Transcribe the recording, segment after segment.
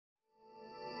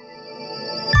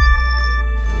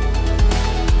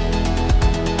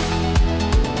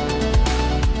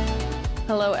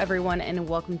everyone, and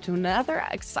welcome to another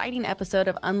exciting episode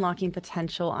of Unlocking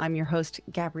Potential. I'm your host,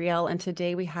 Gabrielle, and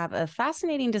today we have a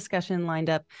fascinating discussion lined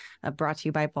up, brought to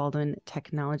you by Baldwin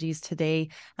Technologies. Today,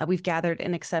 we've gathered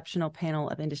an exceptional panel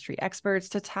of industry experts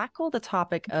to tackle the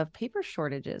topic of paper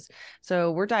shortages.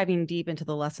 So we're diving deep into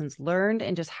the lessons learned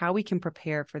and just how we can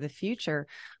prepare for the future.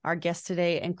 Our guests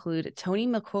today include Toni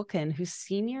McQuilken, who's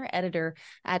senior editor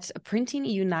at Printing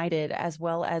United, as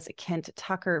well as Kent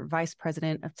Tucker, vice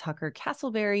president of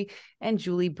Tucker-Castleberry, and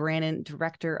Julie Brannen,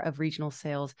 director of regional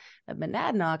sales at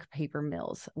Monadnock Paper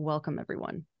Mills. Welcome,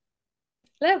 everyone.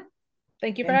 Hello.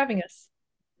 Thank you for having us.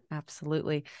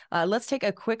 Absolutely. Let's take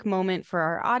a quick moment for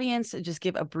our audience to just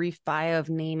give a brief bio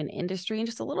of name and industry and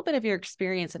just a little bit of your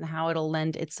experience and how it'll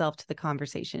lend itself to the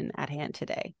conversation at hand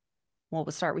today. Well,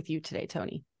 we'll start with you today,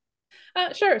 Toni.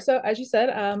 Sure. So as you said,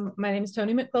 my name is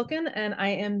Toni McQuilken, and I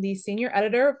am the senior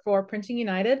editor for Printing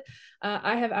United.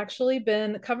 I have actually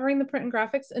been covering the print and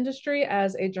graphics industry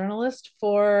as a journalist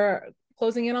for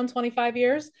closing in on 25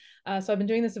 years. So I've been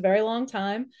doing this a very long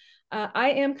time.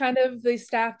 I am kind of the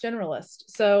staff generalist.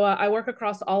 So I work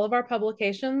across all of our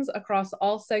publications, across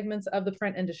all segments of the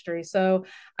print industry. So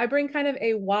I bring kind of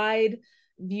a wide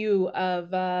view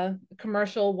of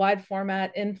commercial, wide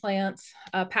format, in-plants,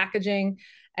 packaging,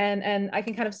 and I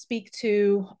can kind of speak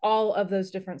to all of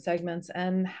those different segments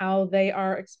and how they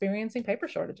are experiencing paper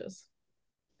shortages.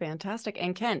 Fantastic.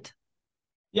 And Kent?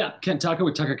 Yeah, Kent Tucker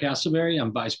with Tucker-Castleberry.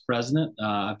 I'm vice president.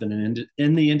 I've been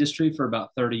in the industry for about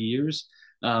 30 years.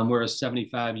 We're a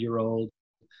 75-year-old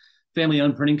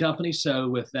family-owned printing company. So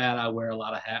with that, I wear a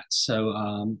lot of hats.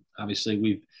 So obviously,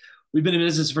 we've been in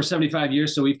business for 75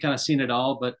 years, so we've kind of seen it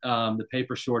all. But the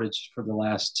paper shortage for the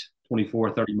last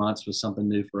 24, 30 months was something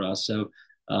new for us. So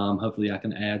hopefully I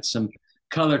can add some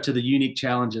color to the unique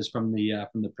challenges from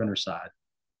the printer side.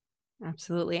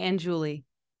 Absolutely. And Julie?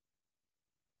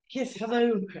 Yes,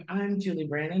 hello, I'm Julie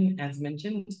Brannen. As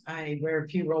mentioned, I wear a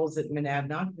few roles at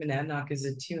Monadnock. Monadnock is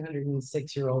a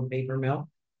 206-year-old paper mill,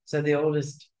 so the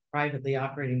oldest privately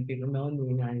operating paper mill in the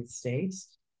United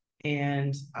States.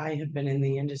 And I have been in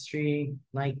the industry,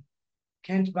 like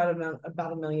Kent,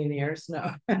 about a million years,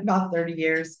 no, about 30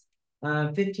 years.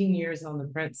 15 years on the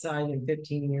print side and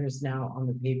 15 years now on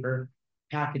the paper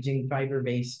packaging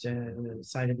fiber-based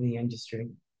side of the industry.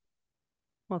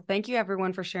 Well, thank you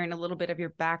everyone for sharing a little bit of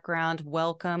your background.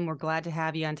 Welcome. We're glad to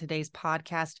have you on today's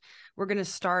podcast. We're going to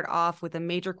start off with a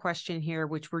major question here,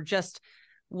 which were just,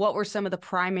 what were some of the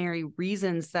primary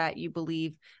reasons that you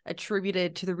believe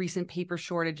attributed to the recent paper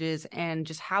shortages, and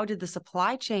just how did the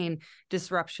supply chain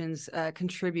disruptions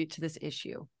contribute to this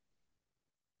issue?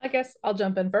 I guess I'll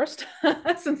jump in first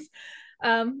since,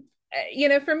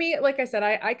 for me, like I said,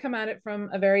 I come at it from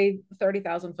a very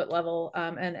 30,000 foot level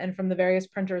and from the various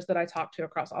printers that I talk to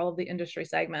across all of the industry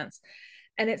segments.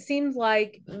 And it seems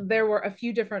like there were a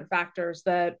few different factors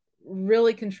that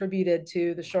really contributed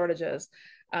to the shortages.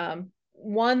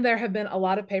 One, there have been a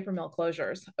lot of paper mill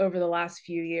closures over the last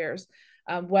few years,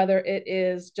 whether it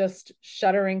is just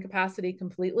shuttering capacity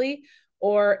completely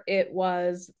or it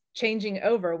was changing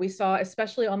over. We saw,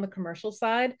 especially on the commercial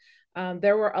side,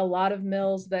 there were a lot of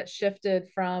mills that shifted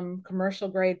from commercial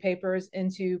grade papers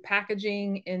into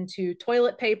packaging, into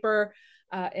toilet paper,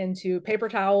 into paper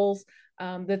towels,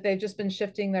 that they've just been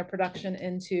shifting their production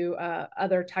into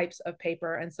other types of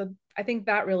paper. And so I think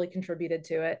that really contributed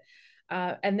to it.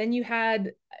 And then you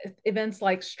had events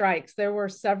like strikes. There were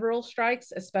several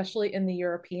strikes, especially in the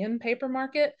European paper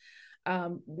market,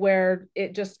 where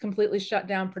it just completely shut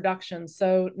down production.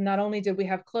 So not only did we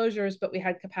have closures, but we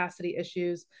had capacity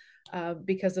issues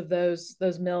because of those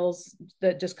mills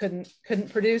that just couldn't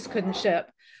produce, couldn't ship.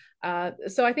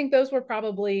 So I think those were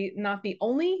probably not the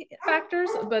only factors,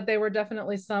 but they were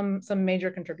definitely some major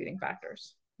contributing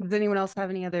factors. Does anyone else have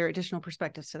any other additional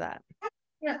perspectives to that?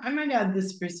 Yeah, I might add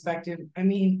this perspective. I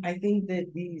mean, I think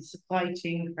that the supply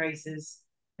chain crisis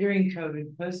during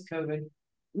COVID, post-COVID,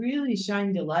 really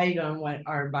shined a light on what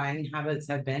our buying habits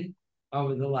have been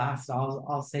over the last,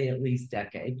 I'll say at least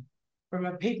decade. From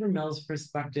a paper mill's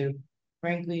perspective,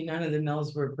 frankly, none of the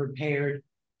mills were prepared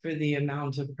for the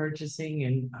amount of purchasing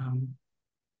and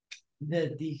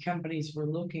that the companies were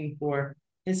looking for.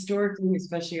 Historically,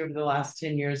 especially over the last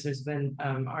 10 years, there's been,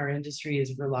 our industry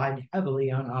has relied heavily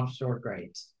on offshore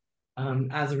grades.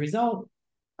 As a result,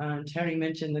 Toni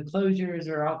mentioned the closures,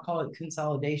 or I'll call it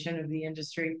consolidation of the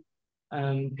industry.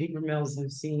 Paper mills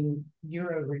have seen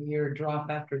year over year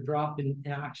drop after drop in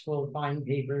actual fine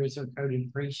papers or coated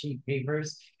free sheet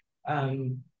papers.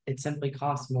 It simply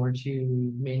costs more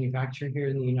to manufacture here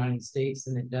in the United States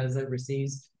than it does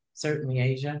overseas, certainly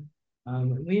Asia.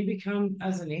 We've become,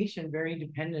 as a nation, very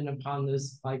dependent upon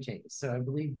those supply chains. So I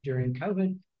believe during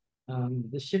COVID,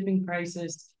 the shipping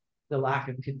crisis, the lack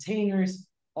of containers.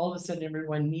 All of a sudden,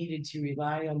 everyone needed to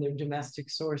rely on their domestic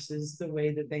sources the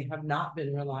way that they have not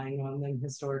been relying on them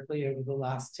historically over the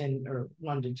last 10 or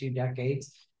 1 to 2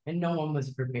 decades. And no one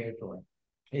was prepared for it,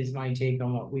 is my take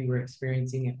on what we were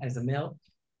experiencing as a mill.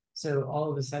 So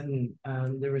all of a sudden,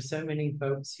 there were so many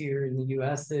folks here in the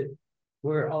US that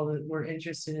were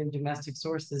interested in domestic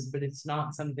sources, but it's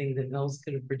not something that mills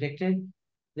could have predicted.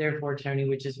 Therefore, Tony,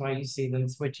 which is why you see them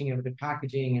switching over to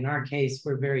packaging. In our case,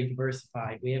 we're very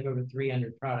diversified. We have over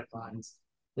 300 product lines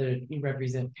that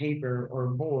represent paper or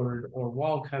board or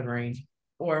wall covering,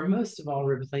 or most of all,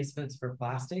 replacements for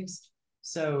plastics.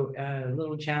 So a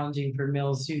little challenging for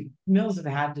mills. Mills have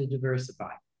had to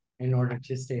diversify in order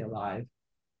to stay alive.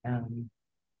 And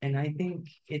I think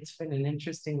it's been an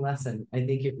interesting lesson. I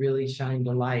think it really shined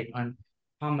a light on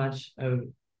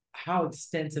how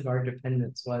extensive our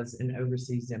dependence was in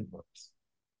overseas imports.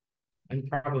 And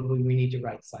probably we need to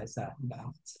right size that and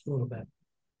balance a little bit.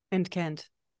 And Kent.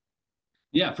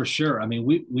 Yeah, for sure. I mean,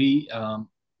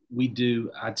 we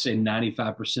do, I'd say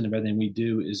 95% of everything we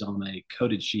do is on a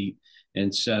coated sheet.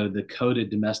 And so the coated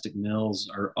domestic mills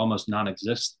are almost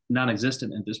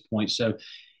non-existent at this point. So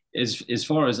as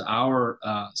far as our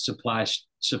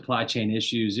supply chain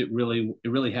issues, it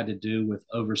really had to do with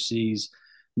overseas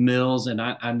mills. And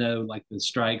I know like the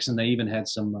strikes, and they even had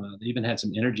some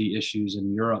energy issues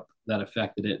in Europe that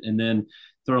affected it. And then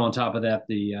throw on top of that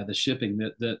the shipping.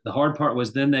 The hard part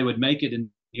was then they would make it in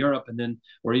Europe and then,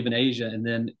 or even Asia, and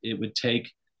then it would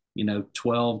take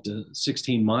 12 to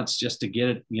 16 months just to get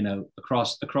it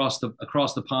across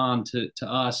the pond to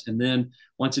us. And then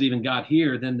once it even got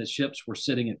here, then the ships were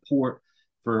sitting at port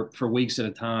for weeks at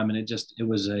a time, and it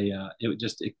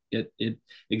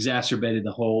exacerbated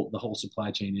the whole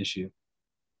supply chain issue.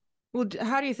 Well,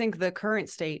 how do you think the current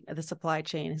state of the supply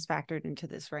chain has factored into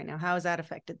this right now? How has that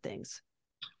affected things?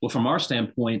 Well, from our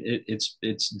standpoint,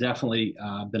 it's definitely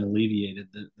been alleviated,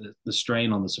 the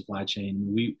strain on the supply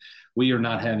chain. We are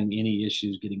not having any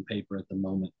issues getting paper at the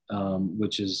moment,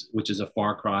 which is a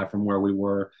far cry from where we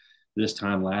were this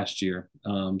time last year.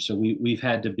 So we've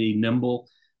had to be nimble.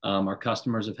 Our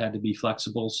customers have had to be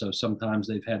flexible. So sometimes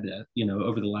they've had to,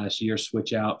 over the last year,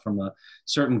 switch out from a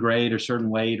certain grade or certain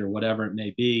weight or whatever it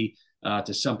may be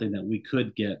to something that we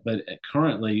could get. But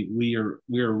currently, we are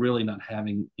really not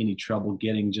having any trouble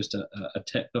getting just a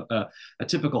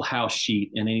typical house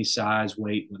sheet in any size,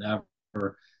 weight,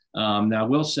 whatever. Now, I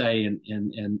will say,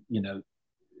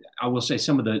 I will say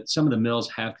some of the mills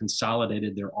have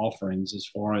consolidated their offerings as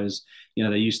far as,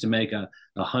 they used to make a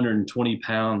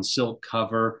 120-pound silk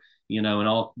cover, in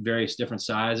all various different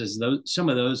sizes. Some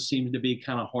of those seem to be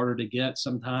kind of harder to get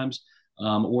sometimes,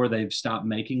 or they've stopped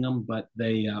making them. But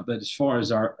as far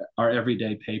as our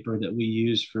everyday paper that we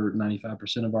use for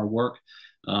 95% of our work,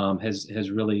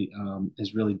 has really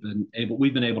been able.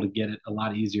 We've been able to get it a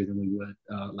lot easier than we would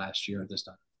last year at this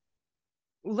time.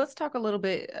 Let's talk a little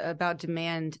bit about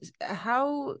demand.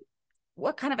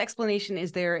 What kind of explanation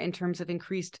is there in terms of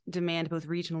increased demand, both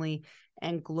regionally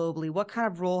and globally? What kind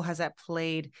of role has that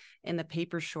played in the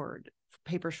paper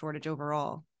shortage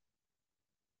overall?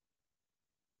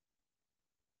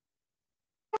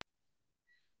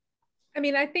 I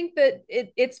mean, I think that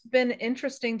it's been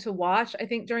interesting to watch. I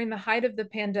think during the height of the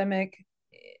pandemic,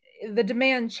 the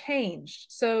demand changed.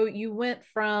 So you went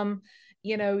from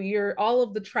all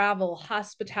of the travel,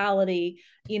 hospitality,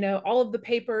 all of the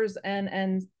papers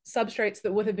and substrates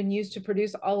that would have been used to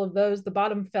produce all of those, the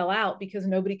bottom fell out because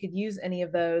nobody could use any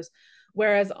of those.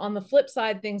 Whereas on the flip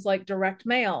side, things like direct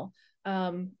mail,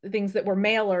 things that were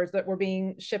mailers that were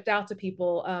being shipped out to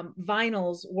people,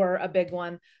 vinyls were a big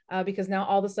one because now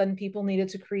all of a sudden people needed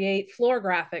to create floor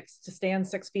graphics to stand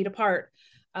 6 feet apart.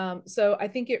 So I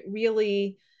think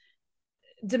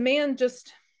demand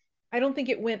I don't think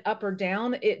it went up or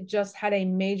down. It just had a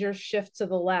major shift to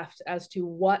the left as to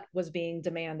what was being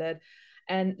demanded.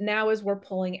 And now as we're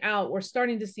pulling out, we're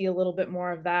starting to see a little bit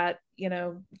more of that,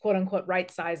 quote unquote, right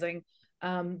sizing.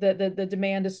 The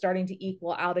demand is starting to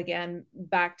equal out again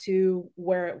back to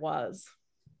where it was.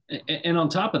 And on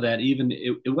top of that, even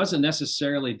it wasn't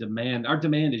necessarily demand. Our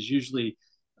demand is usually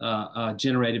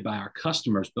generated by our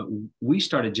customers, but we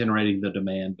started generating the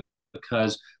demand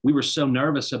because we were so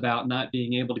nervous about not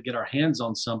being able to get our hands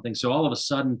on something. So all of a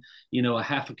sudden, a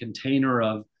half a container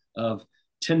of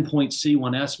 10-point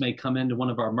C1S may come into one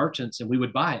of our merchants and we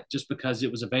would buy it just because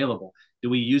it was available. Do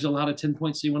we use a lot of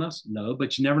 10-point C1S? No,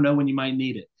 but you never know when you might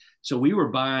need it. So we were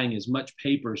buying as much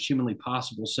paper as humanly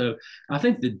possible. So I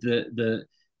think that the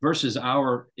versus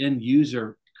our end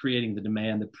user creating the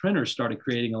demand, the printers started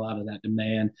creating a lot of that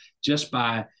demand just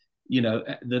by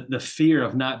the fear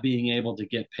of not being able to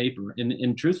get paper.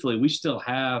 And truthfully, we still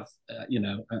have,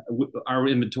 our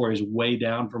inventory is way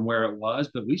down from where it was,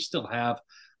 but we still have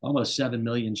almost 7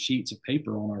 million sheets of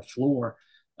paper on our floor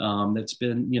that's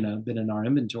been in our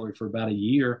inventory for about a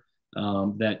year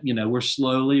that, we're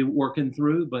slowly working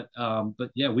through. But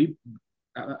yeah,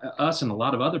 us and a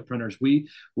lot of other printers, we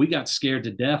got scared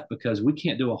to death because we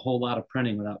can't do a whole lot of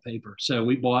printing without paper. So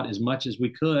we bought as much as we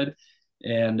could,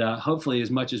 and hopefully as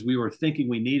much as we were thinking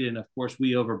we needed. And of course,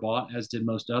 we overbought, as did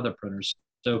most other printers.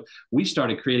 So we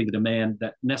started creating the demand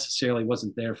that necessarily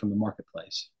wasn't there from the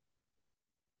marketplace.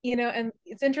 And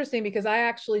it's interesting because I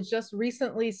actually just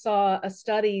recently saw a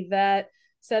study that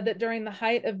said that during the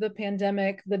height of the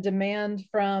pandemic, the demand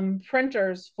from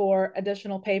printers for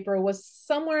additional paper was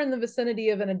somewhere in the vicinity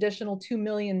of an additional 2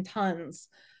 million tons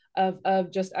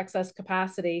of just excess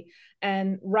capacity.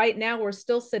 And right now we're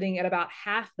still sitting at about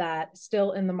half that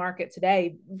still in the market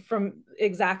today from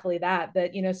exactly that,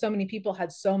 so many people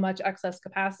had so much excess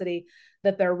capacity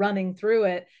that they're running through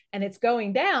it, and it's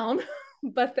going down,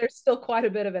 but there's still quite a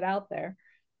bit of it out there.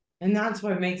 And that's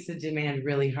what makes the demand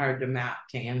really hard to map,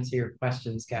 to answer your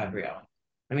questions, Gabrielle.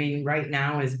 I mean, right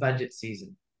now is budget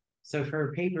season. So for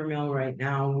a paper mill right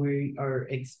now, we are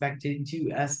expected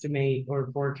to estimate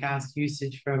or forecast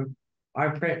usage from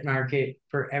our print market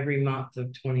for every month of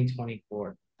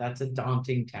 2024. That's a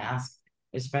daunting task,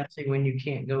 especially when you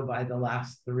can't go by the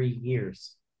last 3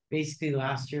 years. Basically,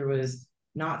 last year was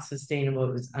not sustainable.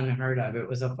 It was unheard of. It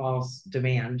was a false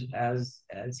demand, as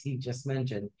he just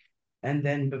mentioned. And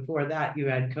then before that, you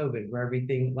had COVID, where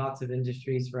lots of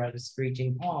industries were at a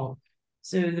screeching halt.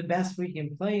 So the best we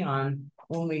can play on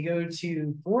when we go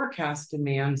to forecast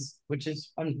demands, which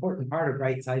is an important part of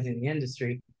right sizing the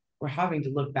industry, we're having to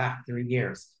look back 3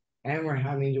 years, and we're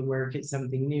having to work at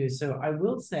something new. So I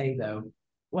will say, though,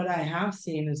 what I have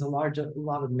seen is a lot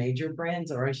of major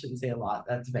brands, or I shouldn't say a lot,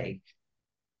 that's vague.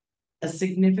 A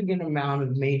significant amount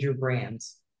of major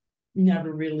brands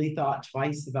never really thought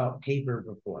twice about paper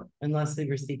before, unless they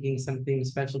were seeking something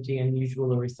specialty,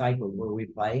 unusual, or recycled where we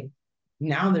play.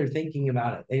 Now they're thinking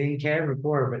about it. They didn't care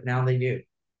before, but now they do,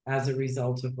 as a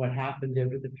result of what happened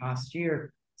over the past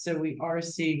year. So we are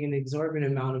seeing an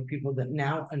exorbitant amount of people that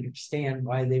now understand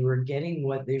why they were getting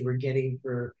what they were getting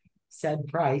for said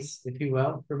price, if you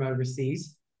will, from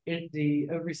overseas. The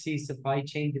overseas supply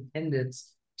chain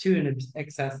dependence to an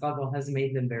excess level has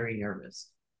made them very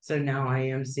nervous. So now I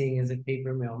am seeing, as a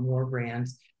paper mill, more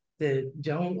brands that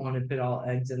don't want to put all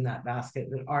eggs in that basket,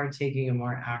 that are taking a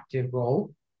more active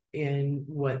role in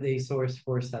what they source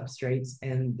for substrates.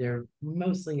 And they're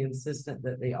mostly insistent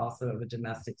that they also have a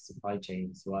domestic supply chain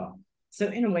as well. So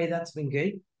in a way, that's been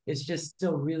good. It's just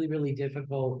still really, really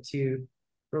difficult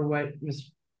for what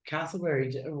Mr.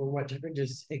 Castleberry, or what Tucker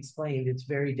just explained, it's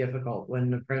very difficult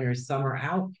when the printers, some are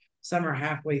out, some are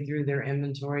halfway through their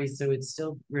inventory. So it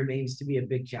still remains to be a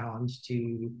big challenge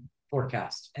to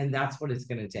forecast. And that's what it's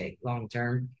going to take long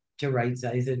term to right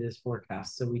size it, as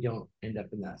forecast, so we don't end up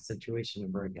in that situation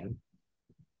ever again.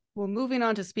 Well, moving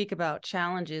on to speak about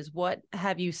challenges, what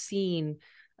have you seen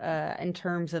in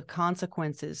terms of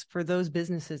consequences for those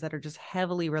businesses that are just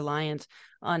heavily reliant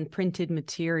on printed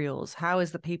materials? How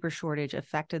has the paper shortage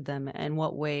affected them, and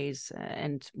what ways,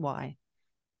 and why?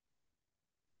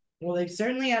 Well, they've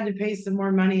certainly had to pay some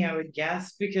more money, I would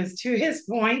guess, because to his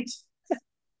point,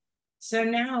 so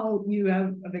now you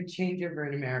have a big changeover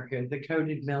in America. The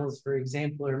coated mills, for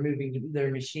example, are moving their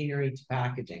machinery to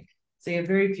packaging. So you have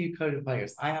very few coated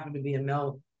players. I happen to be a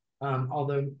mill,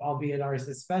 although albeit ours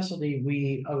is specialty,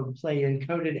 we play in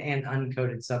coated and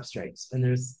uncoated substrates, and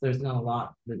there's not a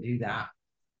lot that do that.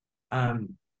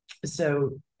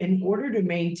 So in order to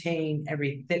maintain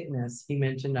every thickness, he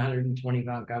mentioned 120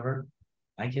 pound cover.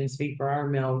 I can speak for our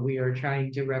mill. We are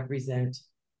trying to represent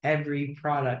every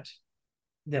product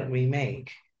that we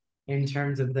make in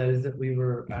terms of those that we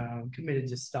were committed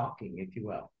to stocking, if you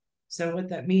will. So what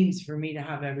that means, for me to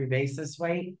have every basis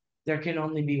weight, there can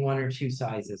only be 1 or 2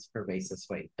 sizes per basis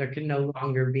weight. There can no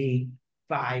longer be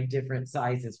 5 different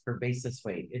sizes per basis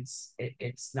weight.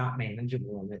 It's not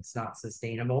manageable, and it's not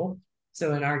sustainable.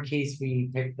 So in our case,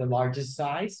 we pick the largest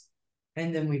size,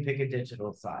 and then we pick a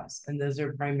digital size. And those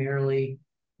are primarily,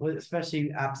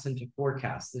 especially absent of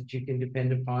forecasts that you can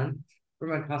depend upon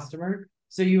from a customer.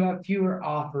 So you have fewer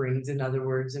offerings, in other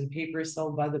words, and paper is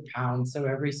sold by the pound. So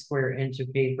every square inch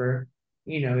of paper,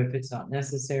 if it's not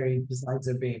necessary, besides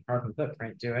there being a carbon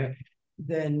footprint to it,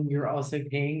 then you're also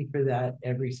paying for that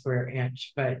every square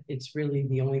inch. But it's really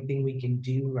the only thing we can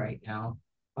do right now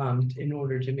in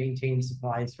order to maintain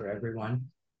supplies for everyone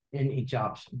in each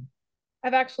option.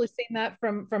 I've actually seen that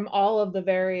from all of the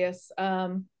various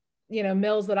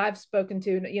mills that I've spoken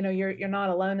to, you're not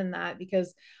alone in that,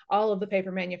 because all of the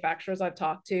paper manufacturers I've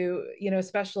talked to,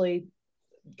 especially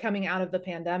coming out of the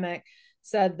pandemic,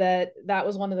 said that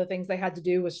was one of the things they had to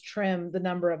do, was trim the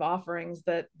number of offerings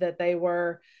that they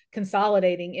were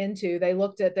consolidating into. They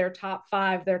looked at their top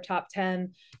 5, their top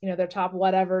 10, their top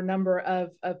whatever number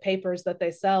of papers that they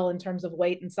sell in terms of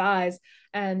weight and size,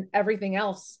 and everything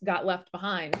else got left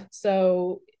behind.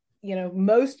 So,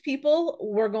 most people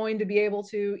were going to be able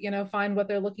to, find what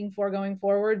they're looking for going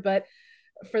forward. But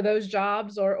for those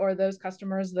jobs or those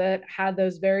customers that had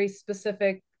those very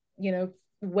specific,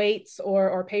 weights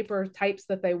or paper types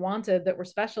that they wanted that were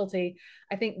specialty,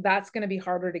 I think that's going to be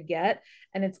harder to get,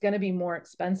 and it's going to be more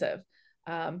expensive.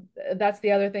 That's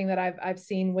the other thing that I've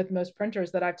seen with most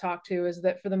printers that I've talked to, is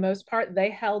that for the most part, they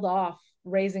held off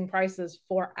raising prices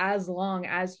for as long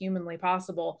as humanly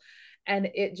possible. And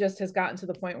it just has gotten to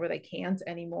the point where they can't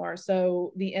anymore.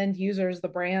 So the end users, the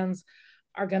brands,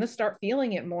 are going to start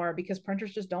feeling it more, because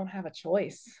printers just don't have a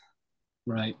choice.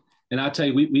 Right. And I'll tell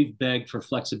you, we've begged for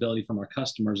flexibility from our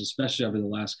customers, especially over the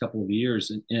last couple of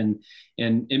years. And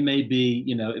it may be,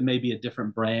 it may be a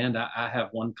different brand. I have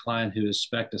one client who has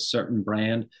spec'd a certain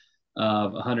brand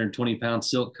of 120-pound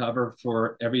silk cover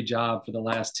for every job for the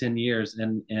last 10 years,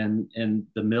 and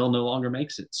the mill no longer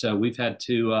makes it. So we've had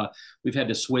to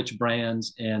switch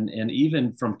brands, and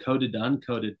even from coated to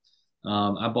uncoated.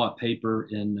 I bought paper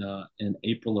in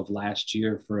April of last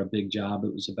year for a big job.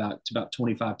 It was about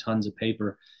 25 tons of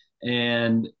paper,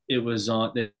 and it was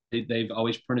on. They've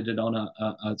always printed it on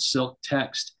a silk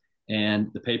text,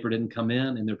 and the paper didn't come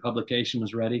in, and their publication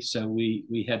was ready. So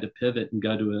we had to pivot and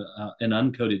go to an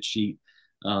uncoated sheet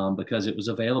because it was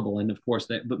available. And of course,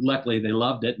 but luckily they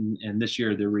loved it, and this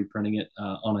year they're reprinting it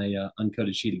on a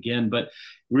uncoated sheet again. But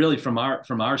really, from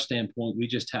our standpoint, we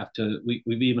just have to.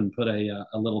 We've even put a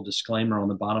little disclaimer on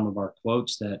the bottom of our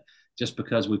quotes that just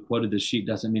because we quoted the sheet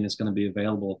doesn't mean it's going to be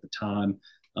available at the time.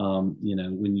 When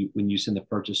you send the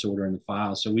purchase order in the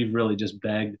file. So we've really just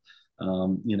begged.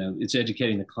 It's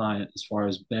educating the client as far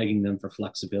as begging them for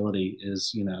flexibility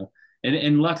is,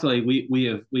 and luckily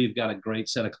we've got a great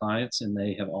set of clients, and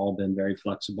they have all been very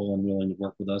flexible and willing to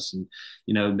work with us, and,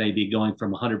 maybe going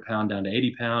from 100-pound down to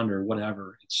 80-pound or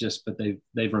whatever. It's just, but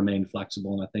they've remained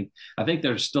flexible. And I think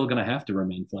they're still going to have to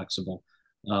remain flexible.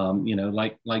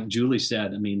 Like Julie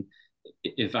said, I mean,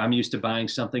 if I'm used to buying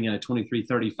something in a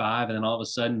 2335, and then all of a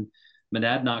sudden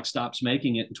Monadnock stops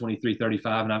making it in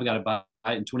 2335, and I've got to buy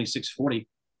it in 2640,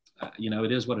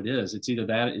 it is what it is. It's either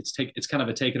that, it's kind of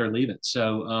a take it or leave it.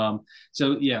 So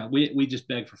yeah, we just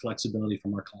beg for flexibility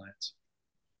from our clients.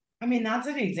 I mean, that's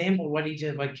an example of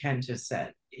what Ken just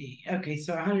said. Okay,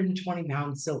 so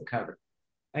 120-pound silk cover.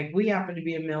 Like, we happen to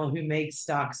be a mill who makes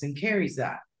stocks and carries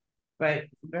that, but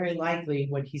very likely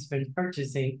what he's been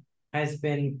purchasing has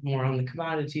been more on the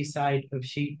commodity side of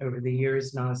sheet over the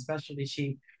years, not a specialty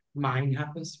sheet. Mine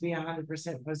happens to be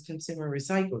 100% post-consumer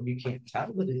recycled. You can't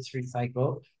tell that it's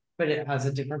recycled, but it has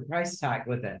a different price tag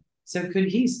with it. So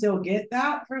could he still get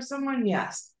that for someone?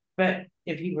 Yes. But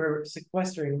if he were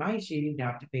sequestering my sheet, he'd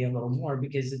have to pay a little more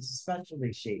because it's a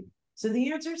specialty sheet. So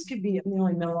the answers could be, I'm the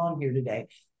only mill on here today.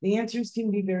 The answers can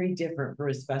be very different for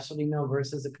a specialty mill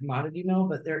versus a commodity mill,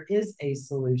 but there is a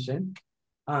solution.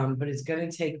 But it's going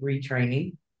to take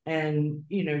retraining. And,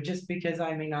 just because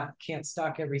I can't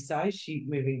stock every size sheet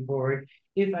moving forward,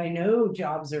 if I know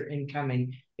jobs are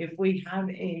incoming, if we have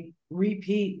a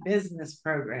repeat business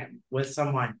program with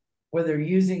someone where they're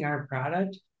using our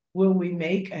product, will we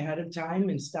make ahead of time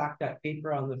and stock that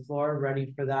paper on the floor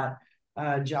ready for that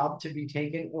job to be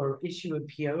taken, or issue a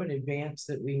PO in advance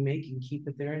that we make and keep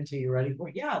it there until you're ready for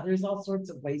it? Yeah, there's all sorts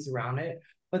of ways around it,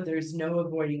 but there's no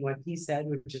avoiding what he said,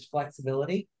 which is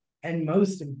flexibility. And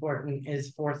most important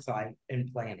is foresight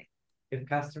and planning. If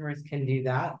customers can do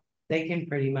that, they can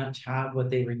pretty much have what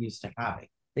they were used to having.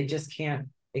 They just can't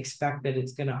expect that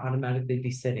it's going to automatically be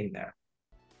sitting there.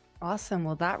 Awesome.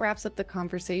 Well, that wraps up the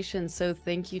conversation. So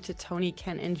thank you to Toni,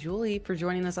 Ken, and Julie for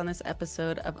joining us on this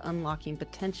episode of Unlocking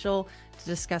Potential to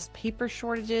discuss paper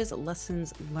shortages,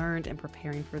 lessons learned, and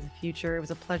preparing for the future. It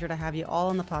was a pleasure to have you all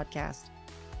on the podcast.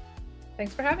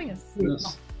 Thanks for having us.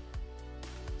 Yes.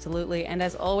 Absolutely. And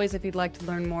as always, if you'd like to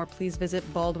learn more, please visit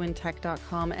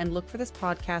baldwintech.com and look for this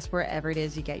podcast wherever it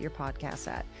is you get your podcasts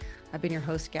at. I've been your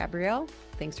host, Gabrielle.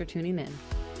 Thanks for tuning in.